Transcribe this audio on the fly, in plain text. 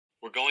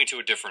we're going to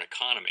a different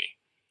economy,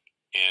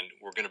 and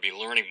we're going to be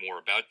learning more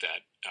about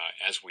that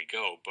as we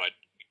go. But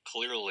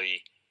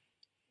clearly,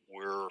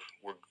 we're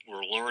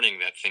learning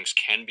that things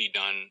can be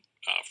done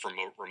from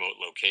remote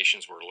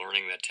locations. We're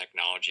learning that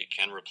technology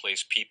can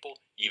replace people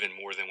even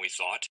more than we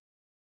thought.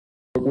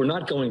 We're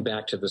not going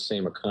back to the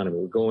same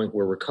economy.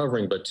 We're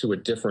recovering, but to a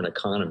different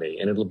economy,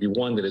 and it'll be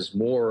one that is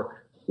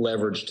more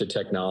leveraged to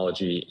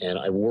technology. And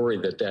I worry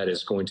that that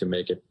is going to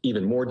make it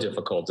even more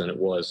difficult than it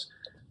was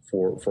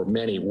for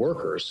many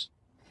workers.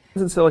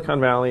 In Silicon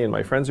Valley, and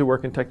my friends who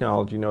work in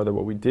technology know that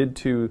what we did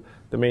to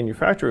the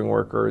manufacturing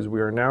workers,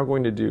 we are now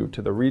going to do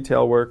to the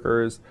retail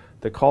workers,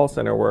 the call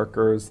center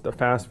workers, the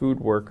fast food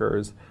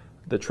workers,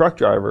 the truck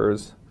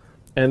drivers,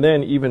 and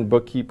then even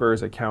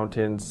bookkeepers,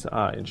 accountants,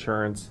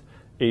 insurance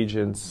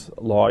agents,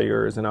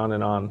 lawyers, and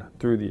on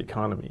through the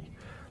economy.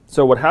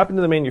 So what happened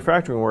to the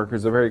manufacturing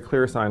workers is a very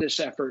clear sign. This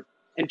effort.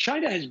 And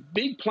China has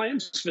big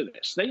plans for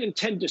this. They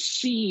intend to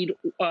seed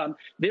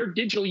their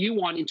digital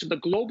yuan into the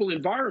global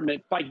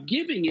environment by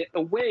giving it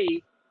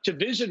away to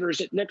visitors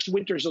at next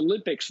winter's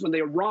Olympics. When they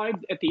arrive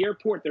at the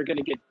airport, they're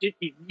going to get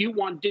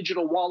yuan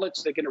digital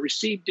wallets. They're going to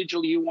receive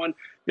digital yuan.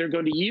 They're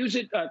going to use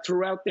it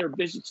throughout their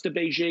visits to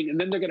Beijing, and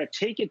then they're going to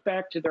take it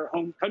back to their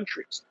home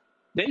countries.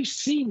 They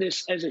see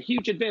this as a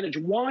huge advantage.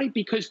 Why?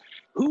 Because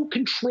who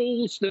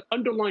controls the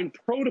underlying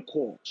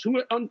protocols,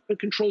 who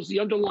controls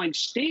the underlying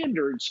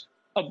standards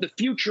of the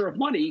future of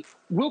money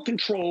will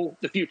control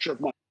the future of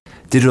money.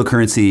 Digital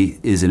currency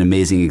is an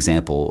amazing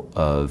example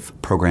of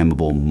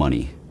programmable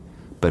money,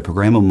 but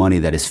programmable money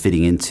that is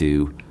fitting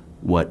into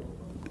what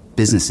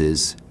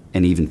businesses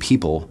and even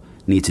people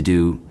need to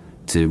do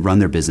to run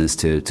their business,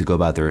 to go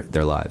about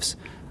their lives.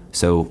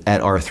 So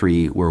at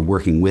R3, we're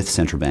working with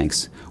central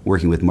banks,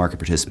 working with market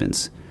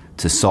participants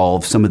to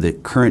solve some of the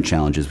current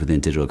challenges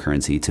within digital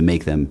currency, to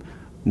make them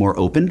more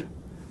open,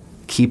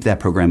 keep that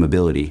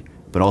programmability,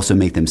 but also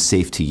make them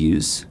safe to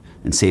use,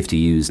 and safe to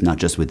use not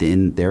just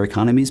within their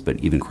economies, but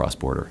even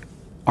cross-border.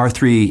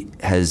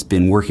 R3 has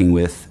been working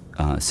with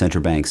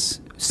central banks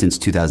since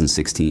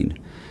 2016,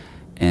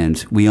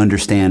 and we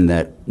understand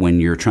that when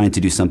you're trying to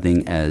do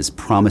something as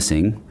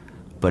promising,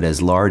 but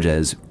as large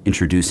as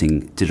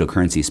introducing digital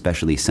currency,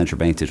 especially central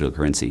bank digital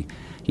currency,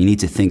 you need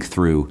to think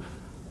through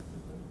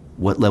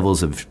what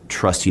levels of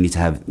trust you need to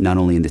have not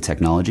only in the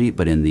technology,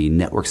 but in the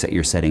networks that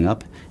you're setting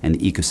up and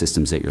the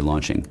ecosystems that you're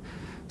launching.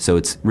 So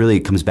it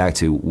really comes back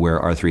to where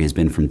R3 has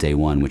been from day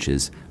one, which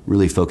is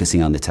really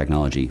focusing on the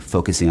technology,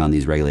 focusing on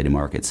these regulated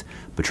markets,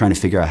 but trying to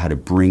figure out how to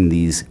bring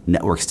these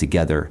networks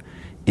together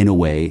in a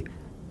way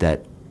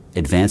that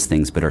advance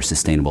things but are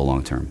sustainable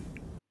long term.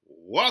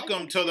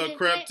 Welcome to the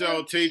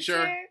Crypto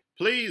Teacher.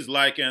 Please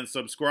like and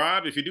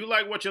subscribe if you do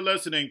like what you're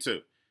listening to.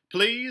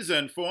 Please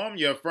inform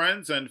your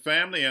friends and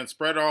family and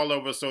spread all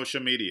over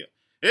social media.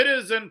 It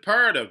is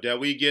imperative that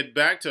we get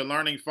back to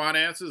learning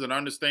finances and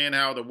understand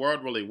how the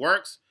world really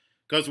works.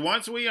 Because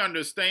once we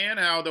understand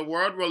how the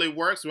world really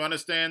works, we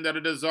understand that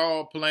it is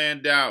all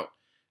planned out.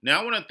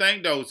 Now I want to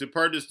thank those who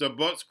purchased the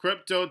books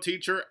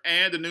Cryptoteacher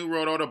and the New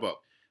World Order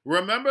book.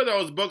 Remember,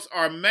 those books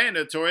are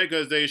mandatory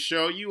because they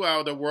show you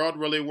how the world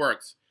really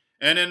works.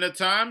 And in the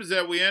times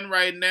that we're in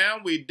right now,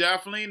 we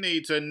definitely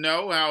need to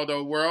know how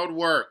the world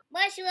works.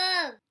 Much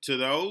love To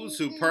those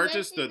who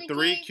purchased the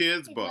Three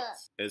Kids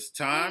books, it's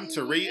time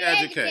to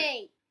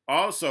re-educate.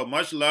 Also,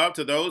 much love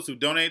to those who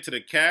donate to the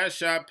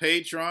Cash App,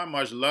 Patreon.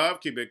 Much love.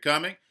 Keep it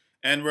coming.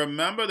 And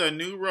remember, the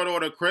New World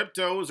Order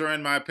cryptos are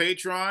in my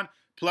Patreon.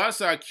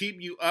 Plus, I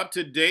keep you up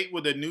to date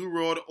with the New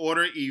World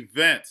Order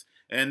events.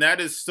 And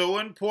that is so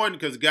important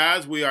because,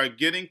 guys, we are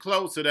getting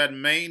close to that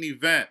main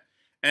event.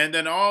 And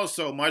then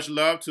also, much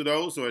love to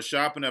those who are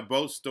shopping at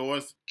both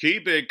stores.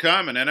 Keep it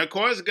coming. And of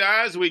course,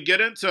 guys, we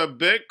get into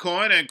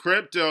Bitcoin and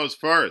cryptos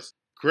first.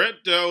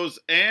 Cryptos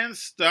and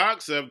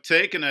stocks have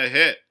taken a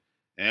hit.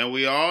 And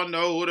we all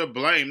know who to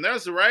blame.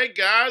 That's right,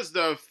 guys,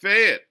 the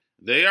Fed.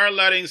 They are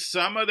letting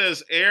some of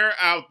this air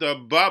out the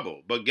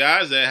bubble. But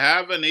guys, they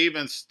haven't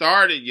even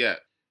started yet.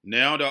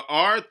 Now, the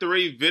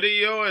R3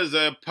 video is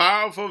a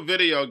powerful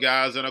video,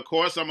 guys. And of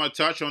course, I'm going to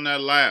touch on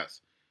that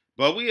last.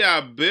 But we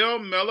have Bill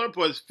Miller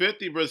puts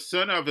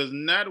 50% of his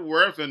net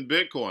worth in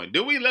Bitcoin.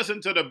 Do we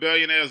listen to the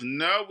billionaires?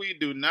 No, we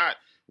do not.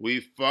 We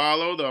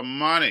follow the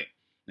money.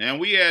 And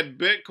we had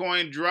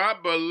Bitcoin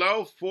drop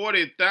below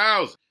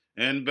 40,000.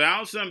 And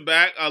bouncing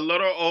back a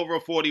little over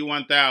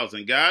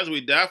 41,000. Guys,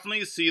 we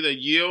definitely see the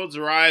yields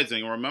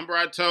rising. Remember,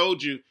 I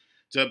told you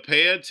to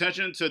pay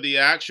attention to the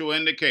actual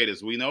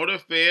indicators. We know the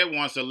Fed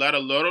wants to let a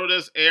little of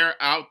this air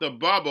out the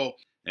bubble,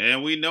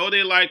 and we know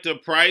they like to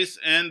price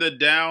in the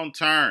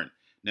downturn.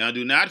 Now,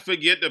 do not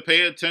forget to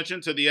pay attention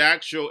to the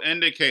actual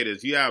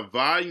indicators. You have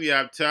volume, you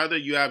have Tether,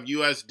 you have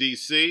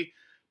USDC.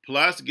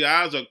 Plus,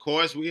 guys, of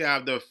course, we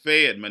have the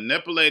Fed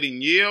manipulating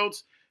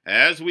yields.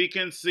 As we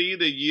can see,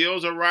 the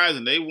yields are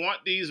rising. They want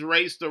these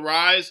rates to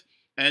rise.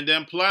 And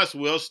then plus,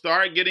 we'll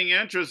start getting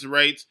interest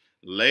rates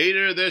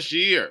later this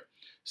year.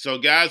 So,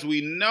 guys, we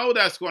know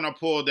that's going to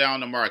pull down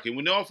the market.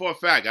 We know it for a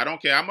fact. I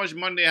don't care how much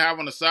money they have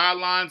on the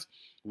sidelines.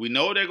 We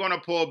know they're going to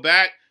pull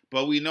back.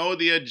 but we know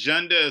the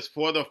agenda is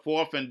for the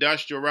fourth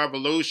industrial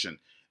revolution.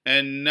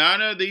 And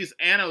none of these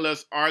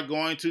analysts are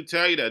going to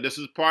tell you that. This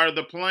is part of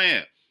the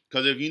plan.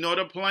 Because if you know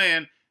the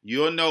plan,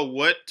 you'll know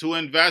what to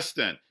invest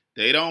in.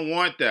 They don't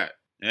want that.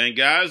 And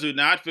guys, do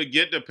not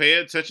forget to pay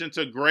attention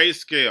to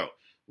Grayscale.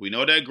 We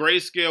know that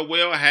Grayscale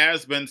whale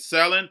has been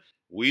selling.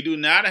 We do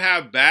not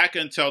have back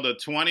until the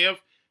 20th.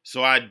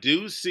 So I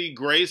do see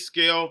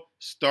Grayscale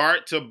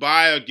start to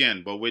buy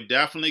again, but we're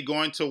definitely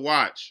going to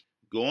watch.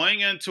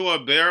 Going into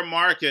a bear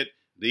market,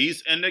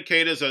 these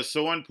indicators are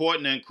so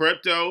important in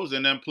cryptos,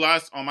 and then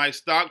plus on my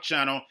stock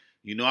channel,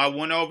 you know I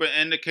went over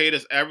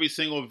indicators every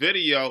single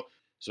video,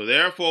 so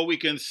therefore we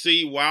can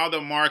see while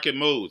the market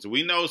moves.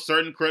 We know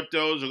certain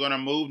cryptos are going to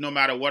move no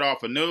matter what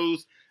off of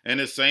news, and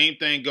the same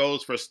thing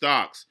goes for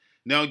stocks.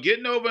 Now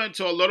getting over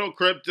into a little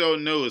crypto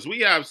news, we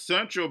have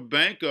Central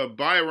Bank of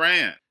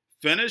Bahrain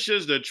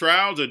finishes the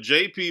trials of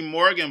JP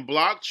Morgan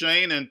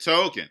blockchain and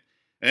token.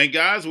 And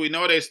guys, we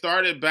know they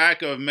started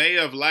back of May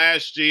of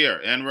last year.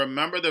 And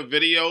remember the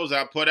videos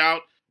I put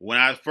out when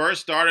I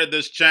first started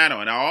this channel.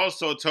 And I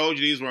also told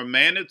you these were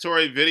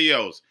mandatory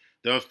videos.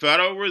 The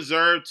Federal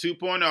Reserve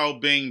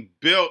 2.0 being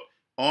built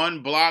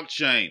on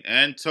blockchain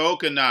and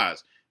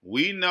tokenized.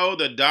 We know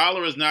the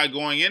dollar is not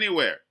going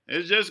anywhere.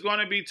 It's just going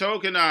to be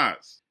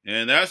tokenized.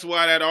 And that's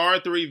why that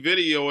R3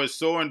 video is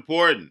so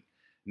important.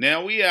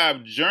 Now we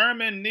have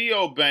German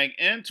neobank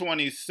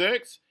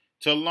N26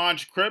 to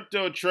launch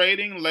crypto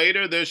trading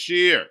later this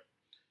year.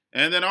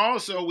 And then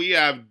also we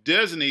have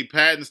Disney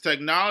patents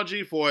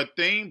technology for a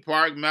theme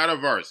park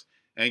metaverse.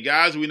 And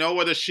guys, we know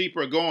where the sheep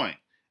are going,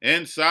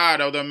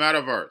 inside of the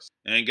metaverse.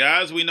 And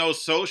guys, we know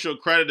social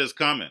credit is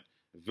coming.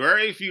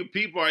 Very few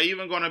people are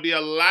even going to be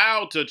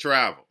allowed to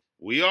travel.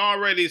 We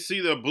already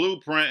see the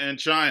blueprint in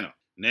China.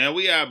 Now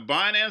we have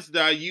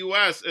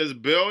Binance.us is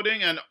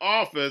building an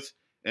office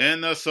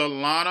in the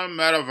Solana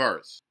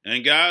metaverse.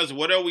 And guys,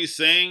 what are we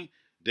seeing?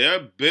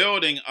 They're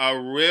building a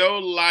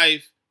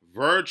real-life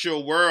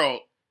virtual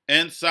world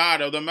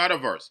inside of the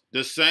metaverse.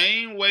 The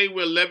same way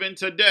we're living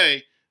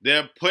today,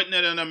 they're putting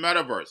it in the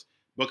metaverse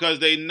because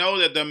they know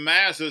that the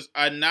masses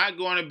are not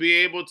going to be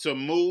able to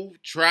move,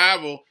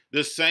 travel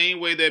the same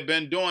way they've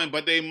been doing,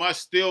 but they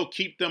must still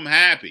keep them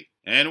happy.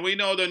 And we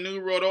know the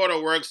New World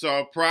Order works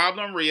off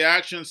problem,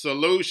 reaction,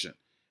 solution.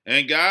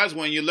 And guys,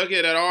 when you look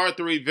at that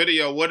R3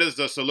 video, what is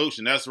the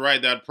solution? That's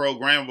right, that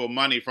programmable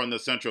money from the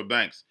central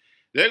banks.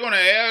 They're going to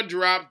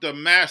airdrop the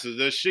masses,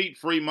 the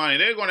sheet-free money.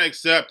 They're going to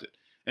accept it.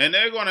 And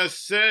they're going to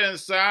sit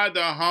inside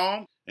the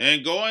home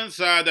and go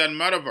inside that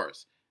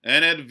metaverse.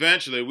 And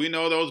eventually, we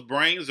know those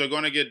brains are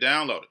going to get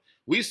downloaded.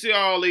 We see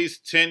all these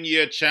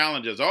 10-year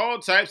challenges, all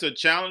types of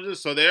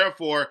challenges, so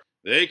therefore,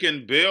 they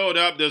can build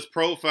up this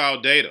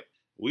profile data.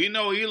 We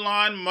know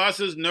Elon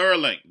Musk's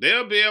Neuralink.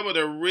 They'll be able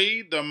to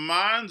read the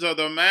minds of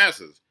the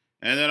masses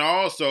and then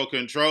also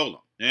control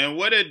them. And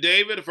what did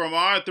David from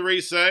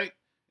R3 say?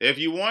 If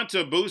you want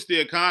to boost the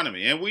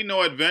economy, and we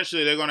know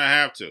eventually they're going to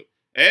have to,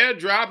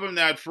 airdrop them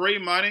that free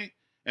money,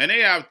 and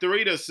they have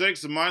 3 to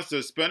 6 months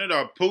to spend it,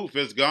 or poof,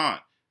 it's gone.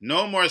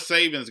 No more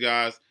savings,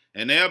 guys,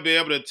 and they'll be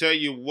able to tell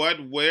you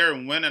what, where,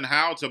 and when, and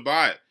how to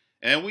buy it.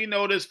 And we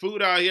know this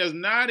food out here is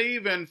not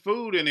even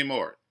food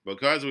anymore,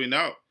 because we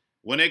know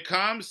when it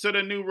comes to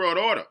the New World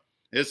Order,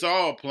 it's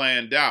all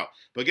planned out.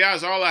 But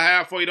guys, all I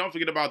have for you, don't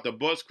forget about the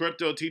books,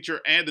 Cryptoteacher,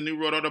 and the New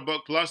World Order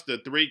book, plus the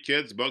 3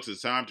 kids books.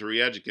 It's time to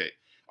re-educate.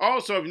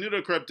 Also, if you're new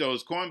to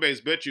cryptos,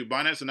 Coinbase, Bitrue,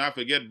 Binance, and not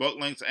forget book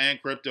links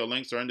and crypto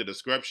links are in the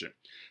description.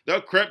 The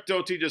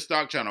Cryptoteacher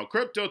stock channel.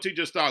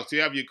 Cryptoteacher stocks.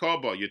 You have your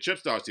Cobalt, your chip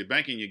stocks, your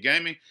banking, your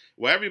gaming.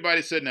 While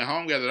everybody's sitting at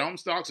home, got their own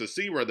stocks, the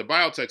C-word, the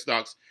biotech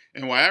stocks.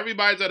 And while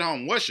everybody's at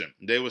home wishing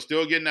they were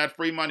still getting that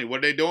free money, what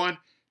are they doing?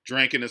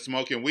 Drinking and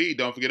smoking weed.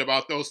 Don't forget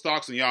about those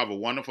stocks, and y'all have a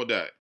wonderful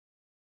day.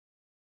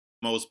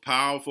 Most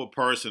powerful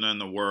person in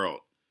the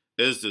world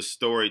is the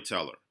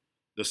storyteller.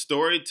 The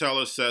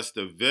storyteller sets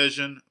the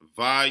vision,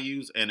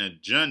 values, and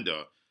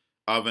agenda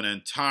of an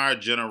entire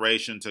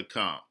generation to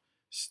come.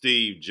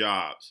 Steve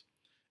Jobs.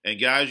 And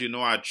guys, you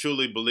know I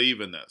truly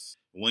believe in this.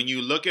 When you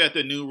look at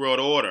the New World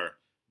Order,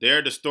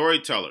 they're the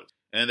storytellers.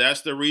 And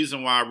that's the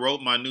reason why I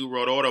wrote my New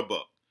World Order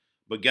book.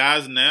 But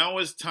guys, now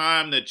it's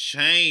time to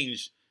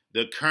change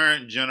the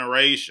current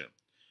generation.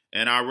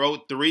 And I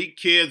wrote 3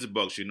 kids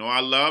books. You know I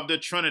love the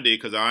Trinity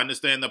because I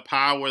understand the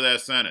power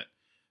that's in it.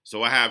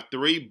 So I have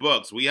 3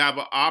 books. We have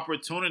an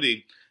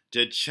opportunity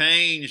to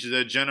change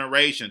the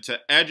generation, to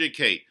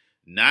educate,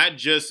 not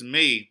just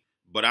me,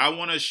 but I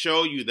want to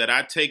show you that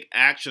I take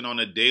action on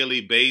a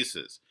daily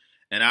basis.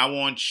 And I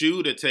want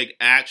you to take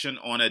action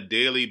on a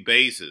daily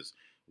basis.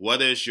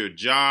 Whether it's your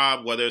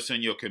job, whether it's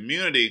in your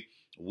community,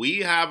 we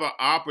have an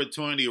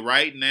opportunity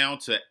right now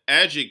to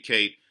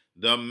educate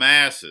the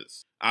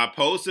masses. I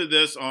posted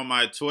this on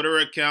my Twitter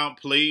account.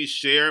 Please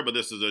share, but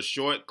this is a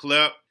short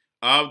clip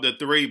of the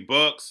 3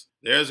 books.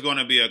 There's going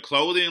to be a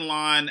clothing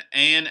line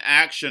and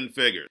action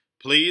figures.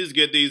 Please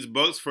get these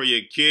books for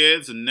your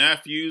kids,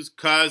 nephews,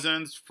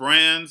 cousins,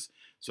 friends,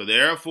 so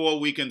therefore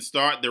we can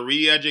start the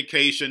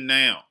re-education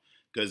now.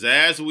 Because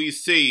as we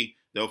see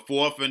the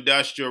 4th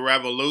Industrial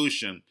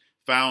Revolution,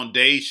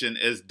 foundation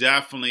is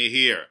definitely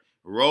here.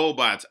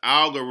 Robots,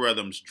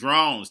 algorithms,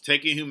 drones,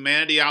 taking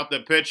humanity out the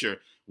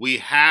picture. We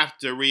have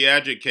to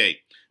re-educate.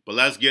 But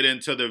let's get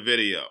into the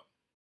video.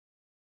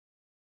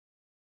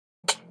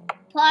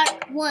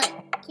 Part 1.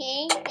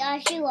 King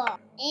Joshua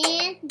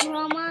and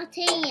Grandma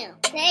Tam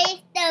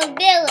save the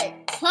village.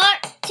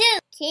 Part 2.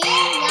 King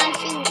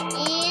Joshua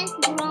and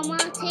Grandma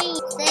Tam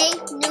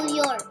save New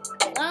York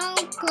from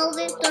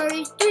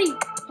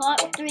COVID-33.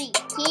 Part 3.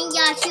 King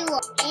Joshua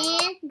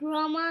and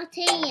Grandma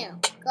Tam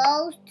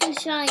goes to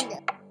China.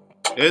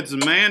 It's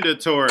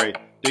mandatory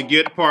to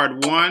get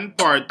part 1,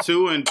 part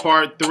 2, and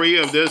part 3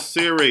 of this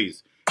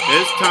series.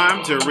 It's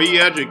time to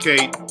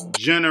re-educate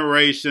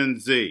Generation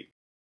Z.